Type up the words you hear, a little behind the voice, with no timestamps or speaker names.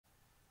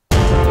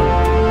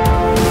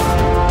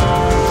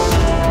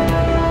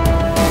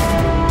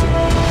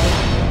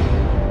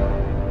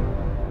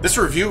This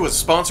review was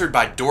sponsored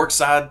by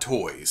Dorkside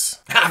Toys.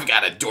 I've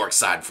got a dork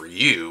side for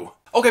you.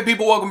 Okay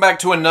people, welcome back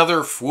to another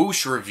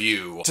Fwoosh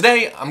review.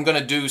 Today I'm gonna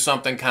do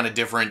something kind of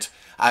different.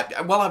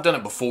 Well, I've done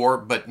it before,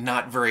 but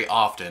not very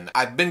often.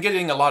 I've been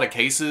getting a lot of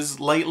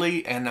cases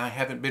lately, and I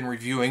haven't been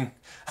reviewing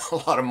a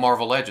lot of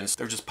Marvel Legends.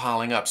 They're just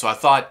piling up, so I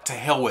thought, to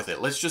hell with it.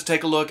 Let's just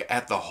take a look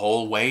at the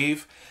whole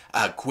wave.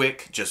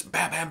 Quick, just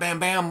bam, bam, bam,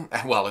 bam.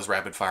 Well, as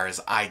rapid fire as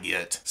I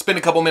get. Spend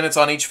a couple minutes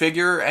on each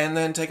figure, and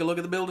then take a look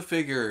at the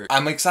Build-A-Figure.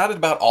 I'm excited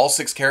about all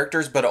 6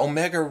 characters, but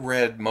Omega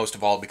Red most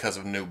of all because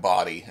of new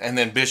body. And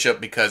then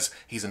Bishop because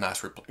he's a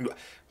nice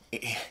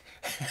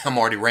I'm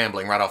already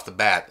rambling right off the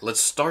bat. Let's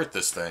start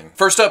this thing.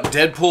 First up,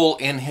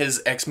 Deadpool in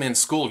his X-Men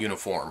school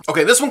uniform.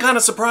 Okay, this one kind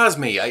of surprised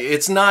me.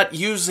 It's not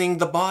using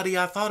the body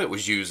I thought it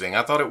was using.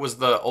 I thought it was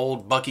the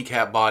old Bucky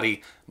Cap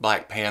body,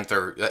 Black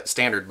Panther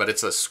standard, but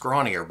it's a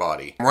scrawnier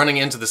body. I'm running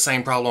into the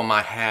same problem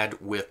I had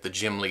with the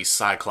Jim Lee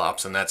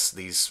Cyclops, and that's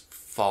these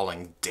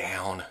falling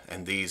down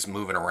and these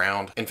moving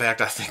around. In fact,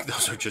 I think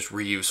those are just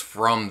reuse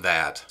from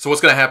that. So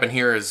what's gonna happen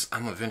here is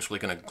I'm eventually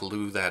gonna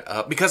glue that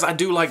up because I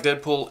do like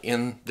Deadpool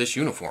in this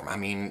uniform. I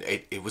mean,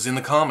 it was in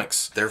the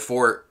comics.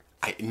 Therefore,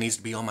 it needs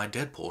to be on my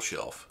Deadpool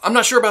shelf. I'm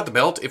not sure about the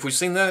belt. If we've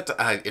seen that,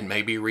 it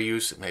may be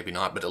reuse, it may be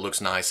not, but it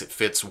looks nice. It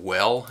fits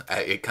well.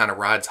 It kind of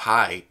rides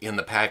high in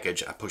the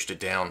package. I pushed it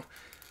down.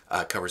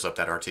 Covers up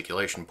that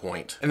articulation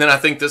point. And then I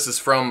think this is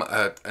from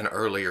an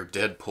earlier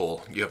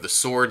Deadpool. You have the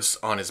swords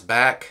on his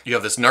back. You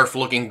have this Nerf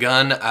looking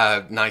gun.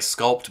 Nice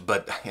sculpt,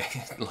 but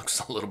it looks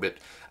a little bit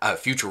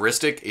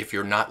futuristic if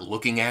you're not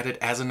looking at it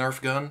as a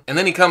Nerf gun. And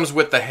then he comes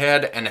with the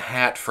head and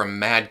hat from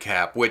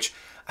Madcap, which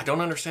I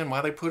don't understand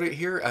why they put it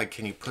here.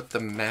 Can you put the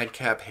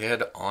Madcap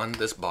head on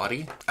this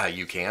body?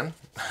 You can,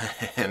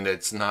 and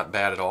it's not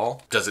bad at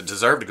all. Does it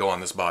deserve to go on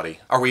this body?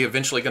 Are we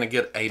eventually going to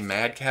get a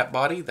Madcap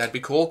body? That'd be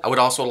cool. I would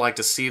also like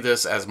to see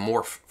this as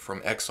Morph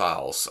from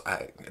Exiles.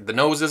 The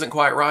nose isn't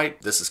quite right.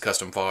 This is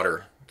custom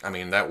fodder. I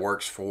mean, that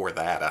works for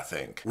that, I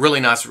think. Really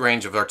nice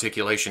range of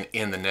articulation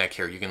in the neck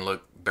here. You can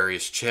bury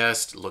his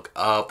chest, look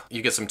up.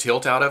 You get some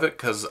tilt out of it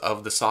because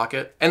of the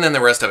socket. And then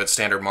the rest of it's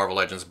standard Marvel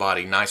Legends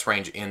body. Nice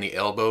range in the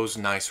elbows,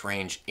 nice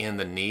range in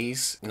the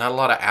knees. Not a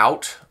lot of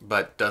out,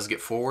 but does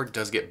get forward,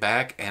 does get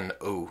back, and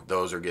ooh,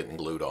 those are getting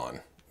glued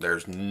on.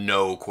 There's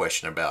no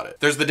question about it.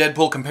 There's the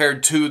Deadpool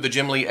compared to the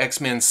Jim Lee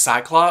X-Men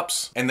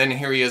Cyclops. And then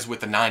here he is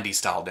with the 90s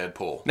style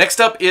Deadpool. Next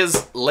up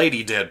is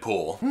Lady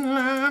Deadpool.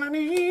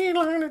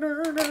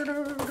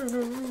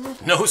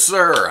 No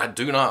sir, I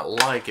do not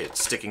like it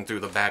sticking through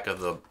the back of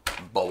the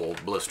bowl,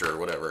 blister, or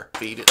whatever.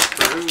 Feed it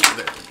through,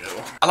 there we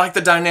go. I like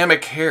the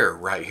dynamic hair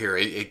right here.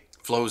 It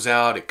flows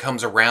out, it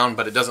comes around,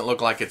 but it doesn't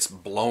look like it's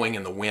blowing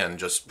in the wind,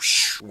 just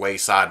whoosh, way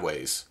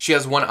sideways. She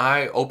has one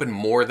eye open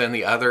more than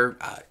the other.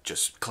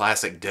 Just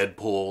classic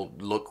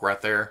Deadpool look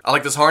right there. I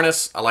like this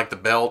harness, I like the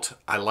belt,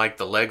 I like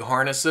the leg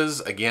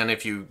harnesses. Again,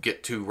 if you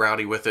get too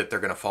rowdy with it, they're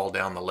gonna fall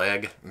down the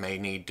leg. May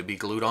need to be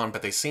glued on,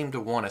 but they seem to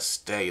want to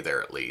stay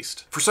there at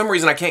least. For some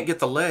reason, I can't get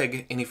the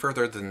leg any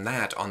further than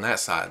that on that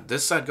side.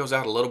 This side goes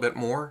out a little bit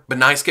more, but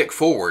nice kick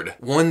forward.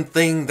 One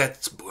thing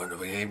that's,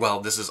 well,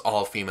 this is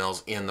all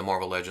females in the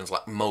Marvel Legends,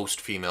 like most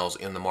females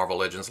in the Marvel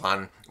Legends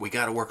line. We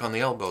gotta work on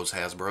the elbows,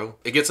 Hasbro.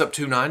 It gets up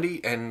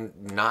 290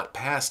 and not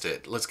past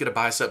it. Let's get a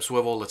bicep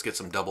swivel, let's get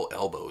some double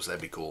elbows,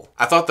 that'd be cool.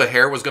 I thought the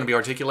hair was gonna be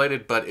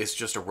articulated, but it's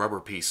just a rubber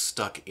piece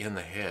stuck in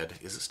the head.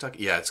 Is it stuck?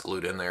 Yeah, it's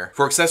glued in there.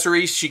 For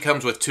accessories, she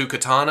comes with 2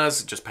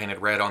 katanas, just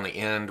painted red on the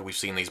end. We've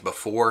seen these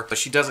before, but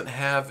she doesn't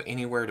have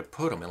anywhere to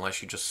put them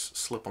unless you just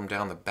slip them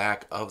down the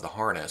back of the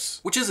harness,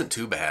 which isn't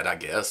too bad, I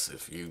guess,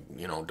 if you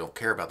know, don't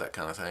care about that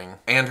kind of thing.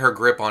 And her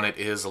grip on it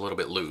is a little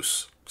bit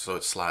loose, so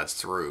it slides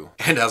through.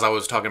 And as I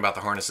was talking about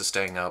the harnesses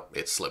staying up,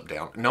 it slipped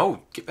down.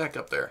 No, get back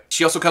up there.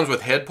 She also comes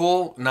with head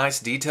pull. Nice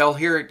detail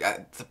here.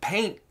 The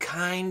paint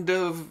kind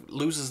of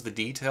loses the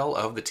detail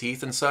of the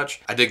teeth and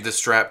such. I dig this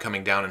strap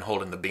coming down and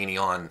holding the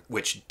beanie on,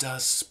 which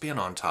does spin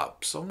on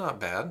top, so not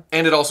bad.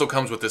 And it also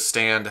comes with this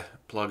stand,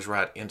 plugs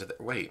right into the,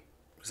 wait.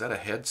 Is that a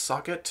head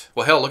socket?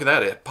 Well, hell, look at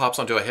that. It pops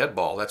onto a head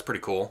ball. That's pretty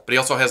cool. But he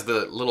also has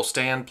the little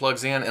stand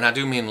plugs in, and I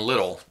do mean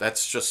little.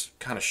 That's just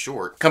kind of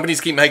short.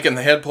 Companies keep making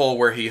the head pull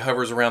where he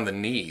hovers around the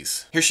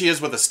knees. Here she is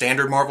with a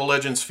standard Marvel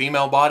Legends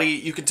female body.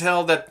 You can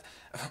tell that,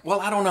 well,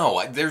 I don't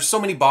know. There's so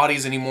many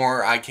bodies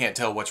anymore, I can't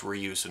tell what's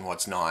reuse and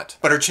what's not.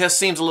 But her chest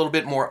seems a little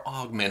bit more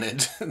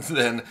augmented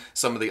than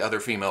some of the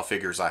other female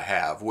figures I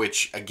have,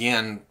 which,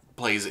 again,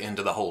 plays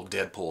into the whole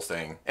Deadpool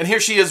thing. And here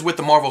she is with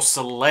the Marvel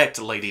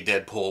Select Lady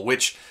Deadpool,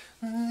 which,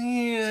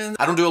 yeah,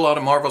 I don't do a lot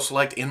of Marvel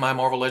Select in my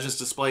Marvel Legends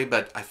display,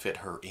 but I fit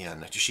her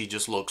in. She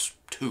just looks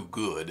too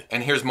good.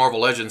 And here's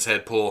Marvel Legends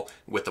head pull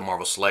with the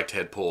Marvel Select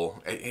head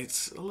pull.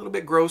 It's a little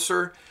bit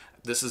grosser.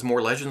 This is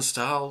more Legends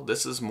style.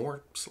 This is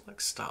more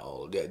Select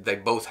style. They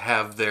both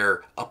have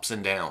their ups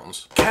and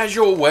downs.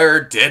 Casual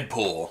wear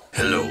Deadpool.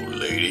 Hello,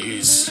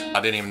 ladies. I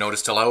didn't even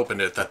notice till I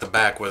opened it that the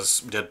back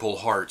was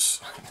Deadpool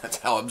hearts. That's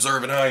how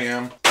observant I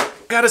am.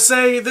 Gotta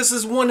say, this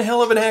is one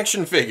hell of an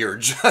action figure,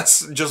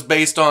 just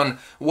based on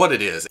what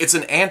it is. It's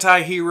an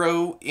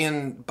anti-hero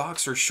in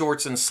boxer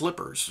shorts and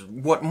slippers.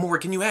 What more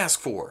can you ask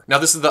for? Now,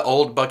 this is the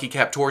old Bucky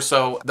Cap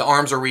torso. The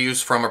arms are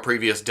reused from a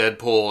previous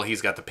Deadpool.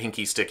 He's got the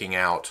pinky sticking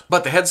out.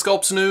 But the head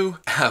sculpt's new.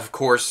 Of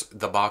course,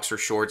 the boxer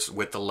shorts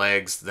with the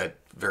legs that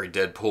very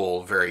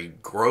Deadpool, very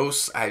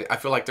gross. I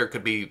feel like there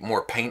could be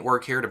more paint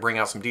work here to bring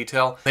out some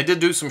detail. They did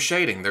do some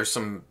shading. There's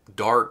some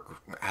dark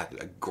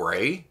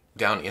gray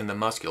down in the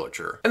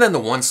musculature. And then the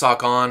one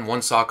sock on,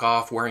 one sock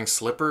off, wearing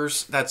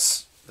slippers.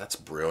 That's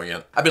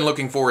brilliant. I've been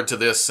looking forward to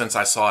this since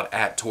I saw it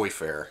at Toy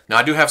Fair. Now,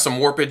 I do have some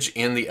warpage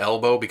in the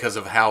elbow because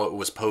of how it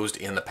was posed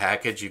in the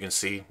package. You can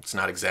see it's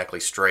not exactly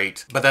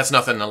straight, but that's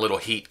nothing a little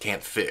heat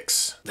can't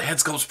fix. The head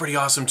sculpt's pretty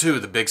awesome too.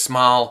 The big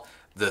smile,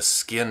 the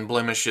skin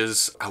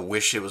blemishes. I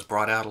wish it was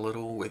brought out a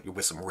little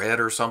with some red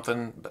or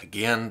something, but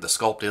again, the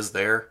sculpt is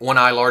there. One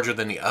eye larger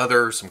than the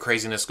other, some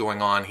craziness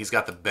going on. He's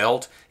got the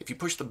belt. If you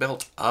push the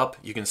belt up,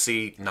 you can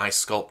see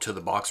nice sculpt to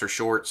the boxer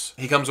shorts.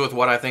 He comes with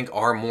what I think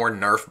are more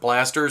Nerf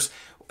blasters.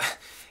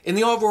 In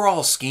the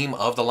overall scheme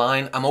of the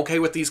line, I'm okay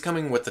with these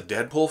coming with the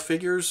Deadpool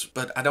figures,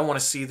 but I don't want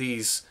to see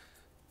these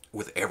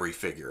with every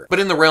figure.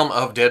 But in the realm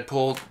of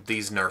Deadpool,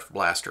 these Nerf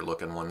blaster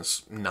looking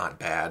ones, not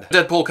bad.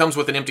 Deadpool comes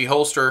with an empty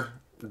holster.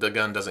 The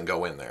gun doesn't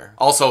go in there.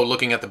 Also,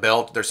 looking at the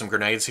belt, there's some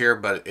grenades here,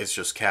 but it's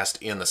just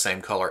cast in the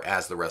same color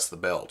as the rest of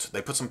the belt.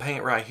 They put some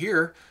paint right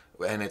here,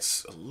 and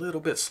it's a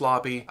little bit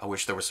sloppy. I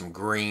wish there was some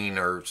green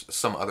or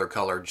some other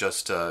color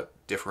just to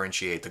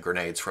differentiate the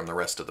grenades from the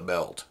rest of the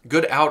belt.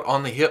 Good out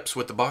on the hips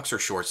with the boxer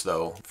shorts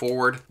though.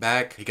 Forward,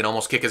 back, he can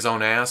almost kick his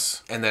own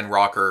ass, and then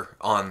rocker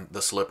on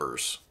the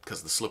slippers,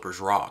 because the slippers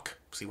rock.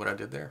 See what I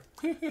did there?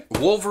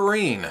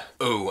 Wolverine.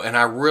 Ooh, and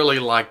I really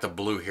like the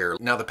blue here.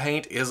 Now the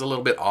paint is a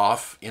little bit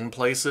off in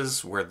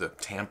places where the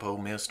tampo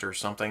missed or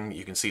something.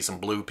 You can see some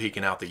blue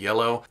peeking out the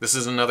yellow. This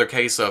is another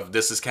case of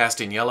this is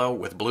cast in yellow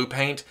with blue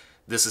paint.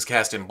 This is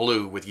cast in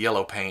blue with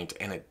yellow paint,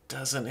 and it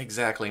doesn't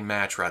exactly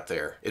match right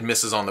there. It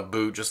misses on the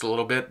boot just a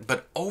little bit,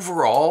 but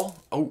overall,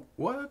 oh,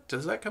 what?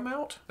 Does that come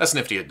out? That's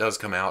nifty, it does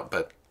come out,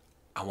 but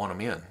I want them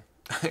in.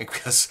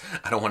 Because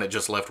I don't want it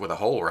just left with a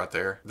hole right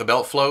there. The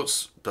belt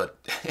floats, but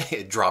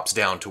it drops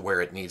down to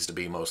where it needs to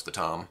be most of the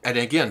time. And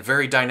again,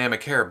 very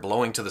dynamic hair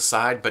blowing to the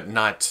side, but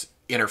not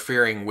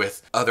interfering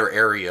with other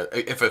area.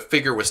 If a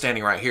figure was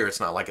standing right here, it's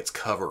not like it's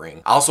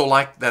covering. I also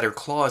like that her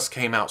claws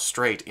came out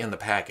straight in the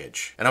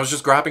package. And I was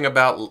just griping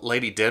about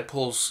Lady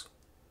Deadpool's...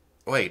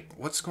 Wait,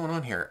 what's going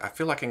on here? I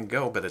feel like I can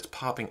go, but it's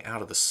popping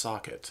out of the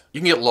socket.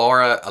 You can get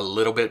Laura a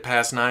little bit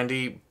past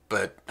 90,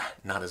 but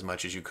not as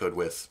much as you could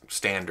with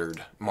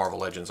standard Marvel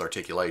Legends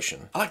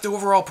articulation. I like the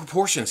overall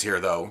proportions here,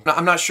 though. Now,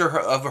 I'm not sure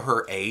of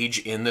her age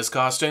in this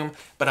costume,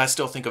 but I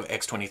still think of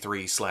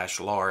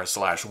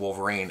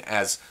X-23/Laura/Wolverine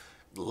as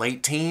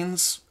late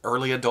teens,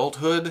 early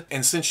adulthood.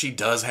 And since she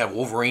does have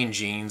Wolverine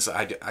genes,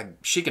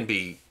 she can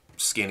be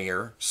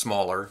skinnier,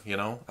 smaller, you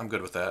know? I'm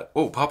good with that.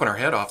 Oh, popping her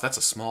head off, that's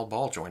a small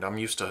ball joint. I'm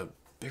used to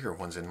bigger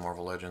ones in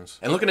Marvel Legends.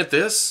 And looking at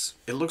this,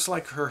 it looks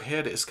like her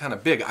head is kind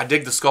of big. I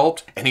dig the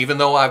sculpt, and even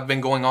though I've been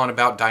going on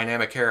about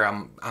dynamic hair,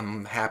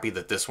 I'm happy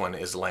that this one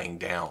is laying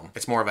down.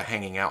 It's more of a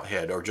hanging out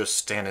head, or just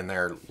standing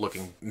there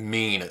looking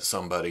mean at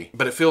somebody.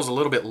 But it feels a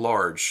little bit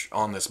large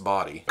on this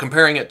body.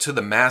 Comparing it to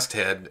the masked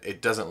head,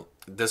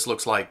 this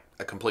looks like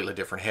a completely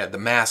different head. The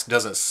mask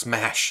doesn't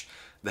smash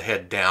the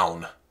head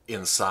down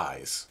in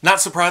size.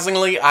 Not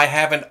surprisingly, I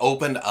haven't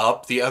opened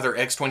up the other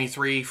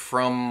X-23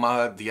 from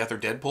the other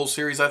Deadpool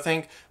series, I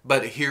think,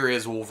 but here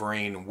is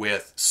Wolverine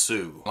with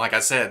Sue. Like I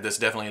said, this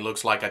definitely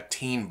looks like a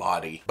teen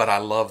body, but I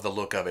love the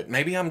look of it.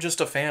 Maybe I'm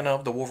just a fan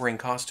of the Wolverine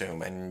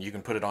costume, and you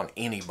can put it on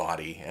any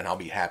body, and I'll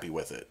be happy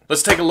with it.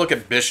 Let's take a look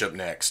at Bishop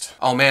next.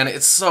 Oh man,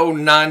 it's so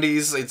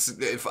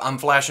 90s. I'm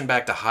flashing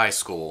back to high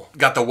school.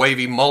 Got the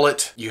wavy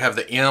mullet. You have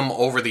the M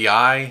over the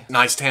I.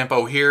 Nice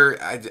tempo here.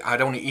 I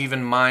don't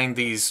even mind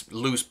these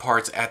loose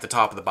parts at the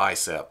top of the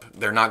bicep.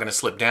 They're not going to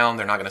slip down.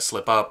 They're not going to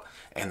slip up.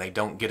 And they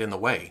don't get in the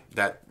way.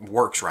 That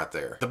works right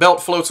there. The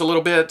belt floats a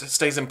little bit,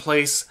 stays in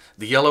place.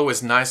 The yellow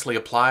is nicely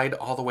applied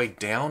all the way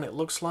down, it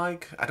looks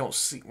like. I don't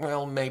see,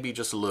 well, maybe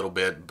just a little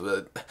bit,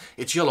 but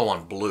it's yellow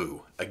on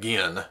blue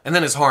again. And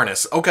then his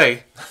harness.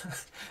 Okay,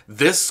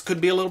 this could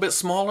be a little bit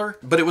smaller,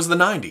 but it was the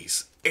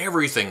 90s.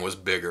 Everything was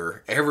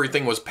bigger.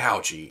 Everything was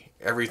pouchy.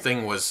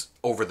 Everything was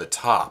over the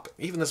top.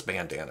 Even this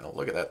bandana.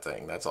 Look at that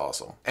thing. That's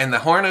awesome. And the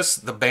harness,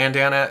 the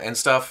bandana and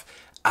stuff,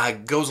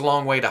 goes a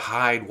long way to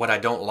hide what I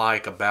don't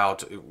like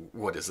about,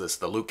 what is this,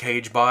 the Luke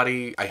Cage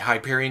body?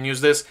 Hyperion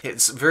used this.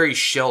 It's very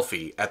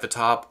shelfy at the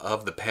top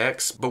of the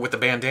pecs, but with the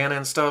bandana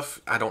and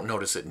stuff, I don't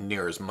notice it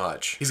near as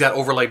much. He's got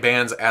overlay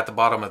bands at the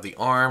bottom of the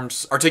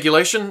arms.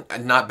 Articulation,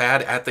 not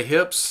bad at the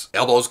hips.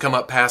 Elbows come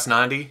up past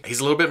 90.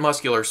 He's a little bit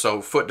muscular,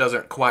 so foot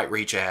doesn't quite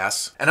reach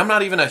ass. And I'm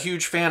not even a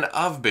huge fan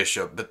of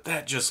Bishop, but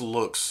that just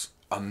looks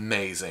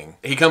amazing.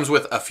 He comes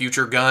with a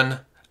future gun.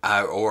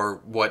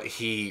 or what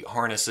he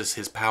harnesses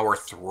his power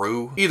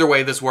through. Either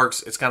way, this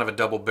works. It's kind of a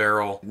double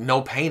barrel,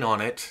 no paint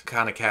on it,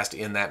 kind of cast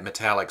in that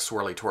metallic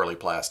swirly twirly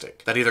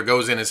plastic. That either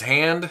goes in his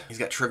hand, he's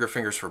got trigger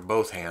fingers for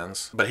both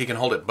hands, but he can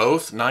hold it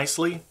both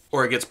nicely,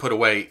 or it gets put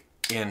away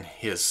in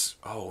his,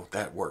 oh,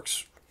 that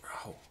works.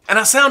 Oh. And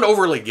I sound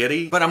overly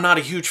giddy, but I'm not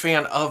a huge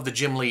fan of the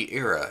Jim Lee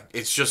era.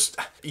 It's just,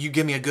 you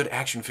give me a good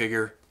action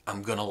figure,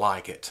 I'm gonna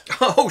like it.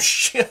 Oh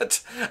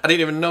shit! I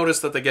didn't even notice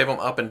that they gave him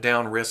up and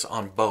down wrists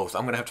on both.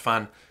 I'm gonna have to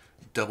find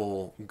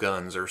double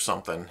guns or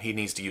something. He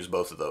needs to use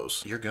both of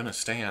those. You're gonna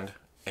stand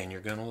and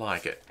you're gonna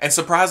like it. And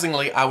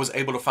surprisingly, I was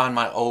able to find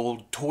my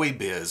old Toy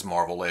Biz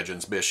Marvel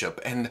Legends Bishop,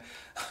 and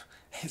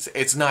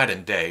it's night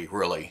and day,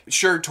 really.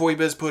 Sure, Toy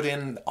Biz put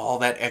in all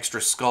that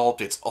extra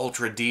sculpt, it's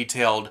ultra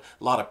detailed,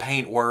 a lot of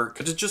paint work.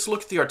 But just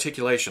look at the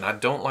articulation. I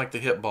don't like the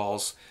hip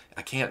balls.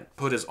 I can't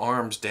put his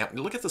arms down.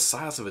 Look at the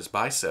size of his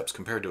biceps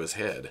compared to his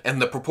head.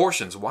 And the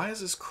proportions. Why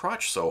is his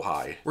crotch so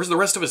high? Where's the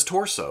rest of his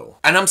torso?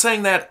 And I'm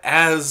saying that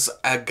as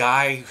a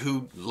guy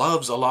who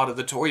loves a lot of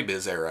the Toy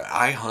Biz era.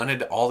 I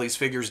hunted all these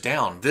figures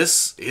down.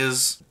 This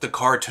is the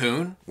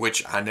cartoon,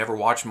 which I never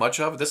watched much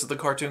of. This is the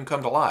cartoon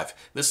come to life.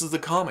 This is the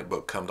comic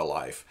book come to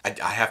life.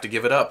 I have to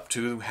give it up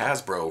to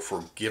Hasbro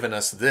for giving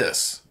us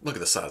this. Look at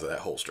the size of that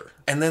holster.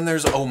 And then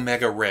there's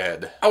Omega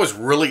Red. I was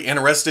really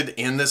interested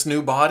in this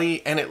new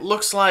body, and it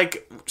looks like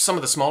some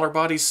of the smaller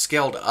bodies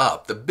scaled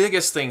up. The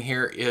biggest thing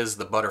here is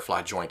the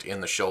butterfly joint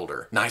in the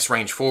shoulder. Nice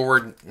range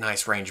forward,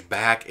 nice range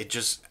back. It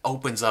just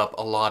opens up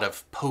a lot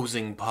of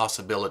posing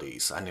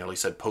possibilities. I nearly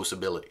said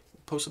possibility.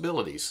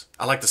 Possibilities.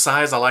 I like the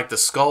size, I like the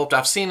sculpt.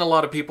 I've seen a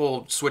lot of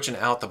people switching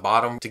out the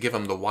bottom to give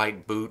them the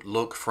white boot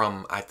look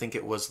from, I think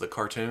it was the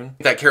cartoon.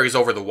 That carries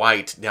over the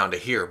white down to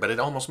here, but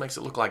it almost makes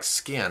it look like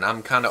skin.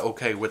 I'm kind of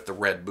okay with the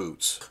red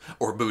boots,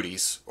 or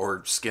booties,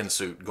 or skin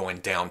suit going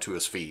down to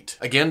his feet.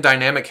 Again,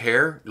 dynamic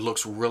hair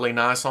looks really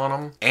nice on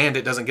him, and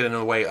it doesn't get in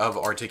the way of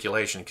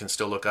articulation. It can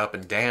still look up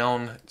and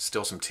down,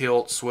 still some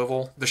tilt,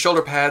 swivel. The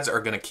shoulder pads are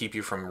going to keep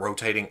you from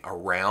rotating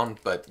around,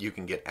 but you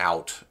can get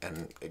out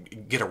and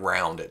get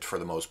around it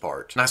for the most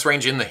part. Nice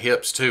range in the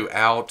hips too,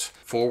 out,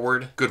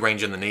 forward, good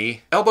range in the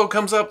knee. Elbow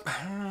comes up,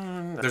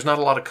 there's not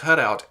a lot of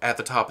cutout at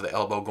the top of the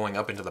elbow going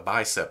up into the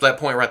bicep. That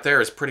point right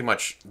there is pretty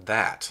much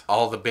that.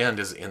 All the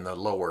bend is in the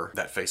lower.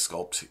 That face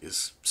sculpt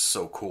is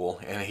so cool,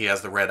 and he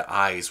has the red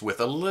eyes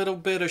with a little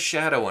bit of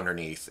shadow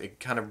underneath. It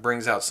kind of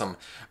brings out some,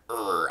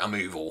 I'm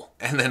evil.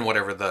 And then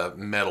whatever the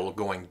metal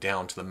going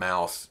down to the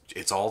mouth,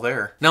 it's all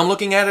there. Now I'm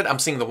looking at it, I'm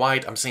seeing the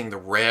white, I'm seeing the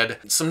red.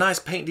 Some nice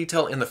paint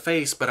detail in the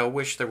face, but I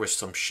wish there was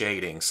some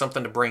shading.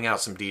 Something to bring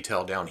out some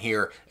detail down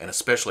here, and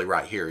especially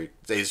right here.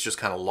 It's just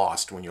kind of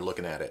lost when you're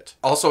looking at it.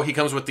 Also, he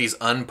comes with these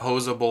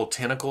unposable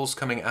tentacles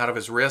coming out of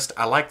his wrist.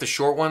 I like the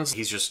short ones.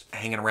 He's just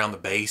hanging around the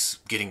base,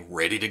 getting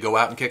ready to go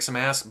out and kick some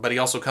ass. But he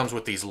also comes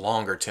with these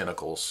longer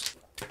tentacles,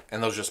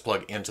 and those just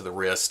plug into the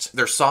wrist.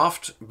 They're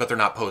soft, but they're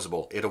not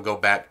posable. It'll go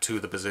back to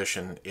the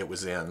position it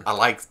was in. I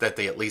like that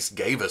they at least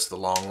gave us the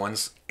long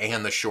ones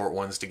and the short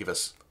ones to give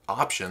us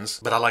options,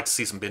 but I like to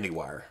see some bendy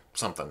wire,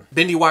 something.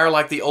 Bendy wire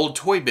like the old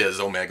Toy Biz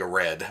Omega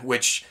Red,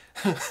 which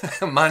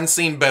mine's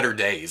seen better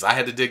days. I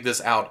had to dig this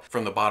out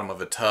from the bottom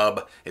of a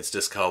tub. It's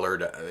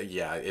discolored.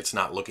 Yeah, it's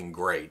not looking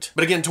great.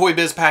 But again, Toy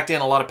Biz packed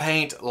in a lot of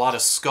paint, a lot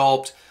of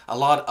sculpt, a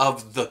lot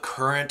of the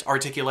current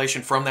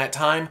articulation from that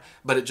time,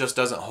 but it just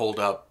doesn't hold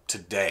up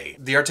today.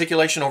 The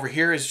articulation over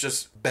here is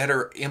just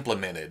better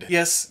implemented.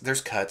 Yes,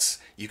 there's cuts.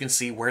 You can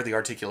see where the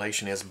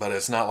articulation is, but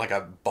it's not like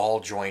a ball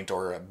joint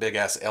or a big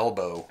ass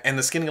elbow. And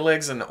the skinny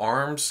legs and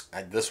arms,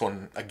 this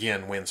one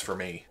again wins for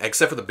me.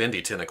 Except for the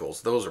bendy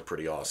tentacles. Those are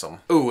pretty awesome.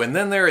 Ooh, and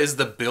then there is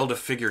the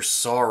Build-A-Figure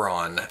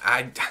Sauron.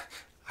 I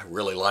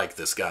really like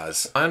this,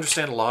 guys. I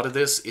understand a lot of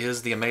this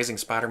is the Amazing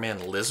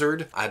Spider-Man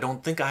Lizard. I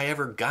don't think I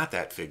ever got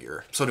that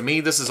figure. So to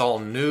me, this is all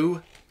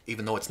new,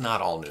 even though it's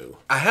not all new.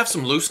 I have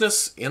some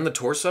looseness in the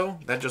torso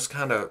that just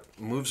kind of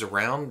moves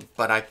around,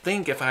 but I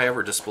think if I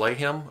ever display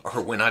him,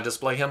 or when I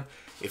display him,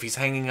 if he's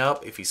hanging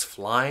up, if he's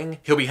flying,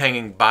 he'll be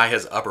hanging by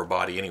his upper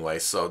body anyway,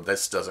 so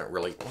this doesn't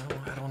really, well,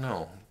 I don't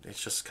know.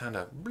 It's just kind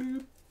of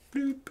bloop.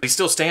 He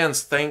still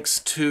stands thanks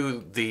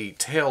to the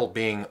tail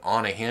being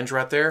on a hinge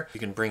right there. You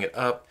can bring it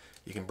up,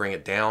 you can bring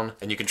it down,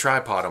 and you can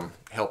tripod him,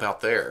 help out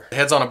there. The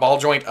head's on a ball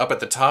joint up at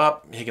the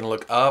top. He can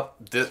look up.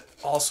 This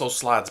also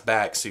slides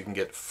back so you can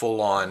get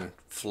full-on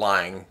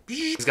flying.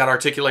 He's got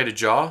articulated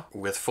jaw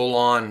with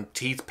full-on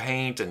teeth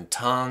paint and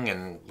tongue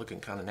and looking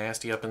kind of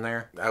nasty up in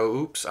there. Oh,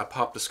 oops, I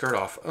popped the skirt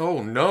off.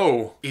 Oh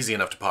no. Easy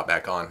enough to pop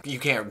back on. You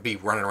can't be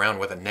running around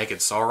with a naked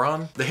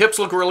Sauron. The hips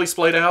look really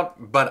splayed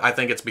out, but I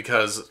think it's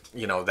because,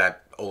 you know,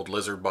 that old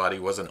lizard body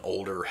was an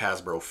older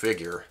Hasbro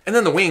figure. And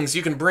then the wings,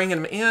 you can bring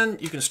them in,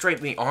 you can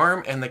straighten the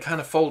arm, and they kind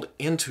of fold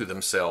into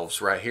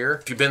themselves right here.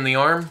 If you bend the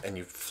arm and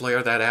you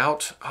flare that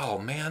out, oh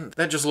man,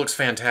 that just looks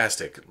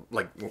fantastic.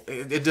 Like,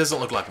 it doesn't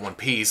look like one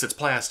piece, it's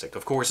plastic.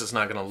 Of course it's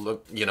not gonna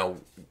look, you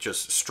know,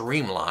 just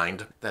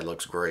streamlined. That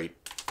looks great.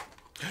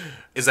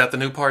 Is that the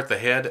new part, the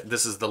head?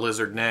 This is the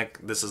lizard neck,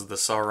 this is the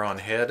Sauron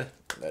head.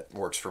 That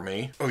works for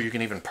me. Oh, you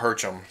can even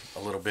perch them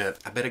a little bit.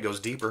 I bet it goes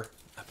deeper.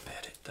 I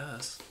bet it It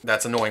does.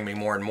 That's annoying me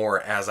more and more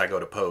as I go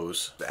to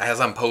pose. As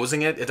I'm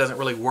posing it, it doesn't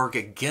really work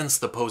against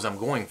the pose I'm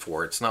going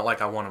for. It's not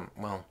like I want them,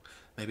 well,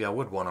 maybe I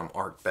would want them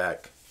arched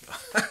back.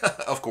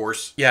 Of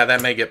course. Yeah,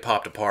 that may get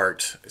popped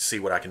apart. See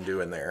what I can do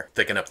in there.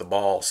 Thicken up the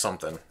ball,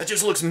 something. It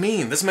just looks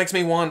mean. This makes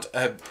me want,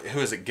 who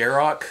is it,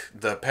 Garrock,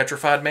 the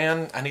petrified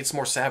man? I need some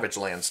more Savage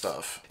Land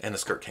stuff. And the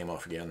skirt came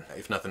off again.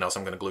 If nothing else,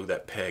 I'm going to glue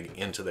that peg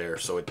into there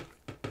so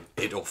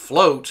it'll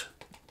float,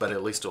 but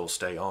at least it'll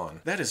stay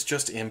on. That is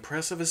just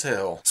impressive as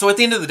hell. So at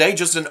the end of the day,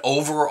 just an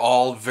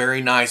overall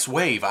very nice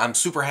wave. I'm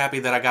super happy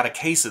that I got a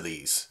case of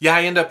these. Yeah,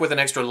 I end up with an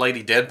extra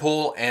Lady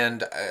Deadpool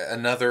and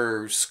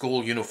another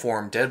school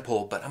uniform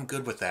Deadpool, but I'm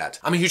good with that.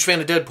 I'm a huge fan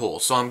of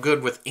Deadpool, so I'm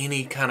good with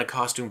any kind of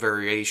costume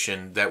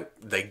variation that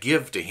they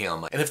give to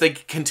him. And if they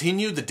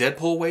continue the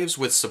Deadpool waves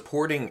with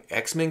supporting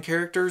X-Men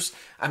characters,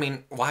 I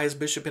mean, why is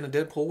Bishop in a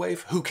Deadpool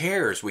wave? Who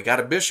cares? We got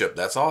a Bishop.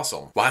 That's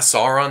awesome. Why is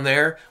Sauron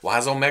there? Why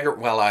is Omega?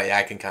 Well,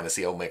 I can kind of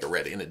see Omega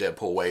Red in a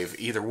Deadpool wave.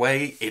 Either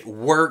way, it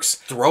works.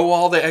 Throw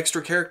all the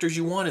extra characters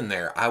you want in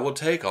there. I will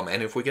take them.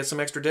 And if we get some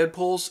extra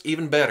Deadpools,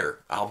 even better.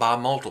 I'll buy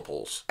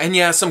multiples. And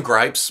yeah, some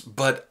gripes,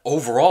 but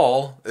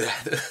overall,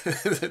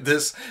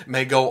 this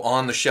may go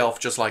on the shelf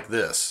just like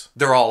this.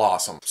 They're all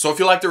awesome. So if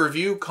you like the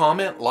review,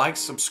 comment, like,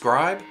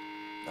 subscribe.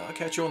 I'll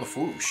catch you on the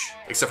Fwoosh.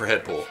 Except for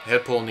Headpool.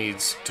 Headpool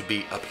needs to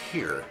be up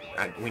here.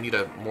 We need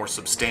a more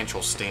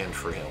substantial stand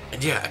for him.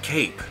 And yeah, a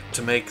cape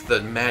to make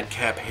the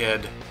Madcap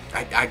head.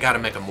 I gotta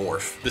make a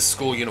morph. This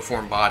school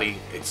uniform body,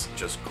 it's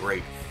just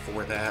great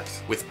for that.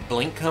 With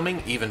Blink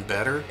coming, even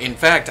better. In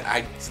fact,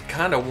 I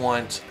kind of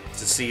want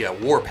to see a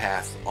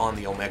Warpath on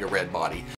the Omega Red body.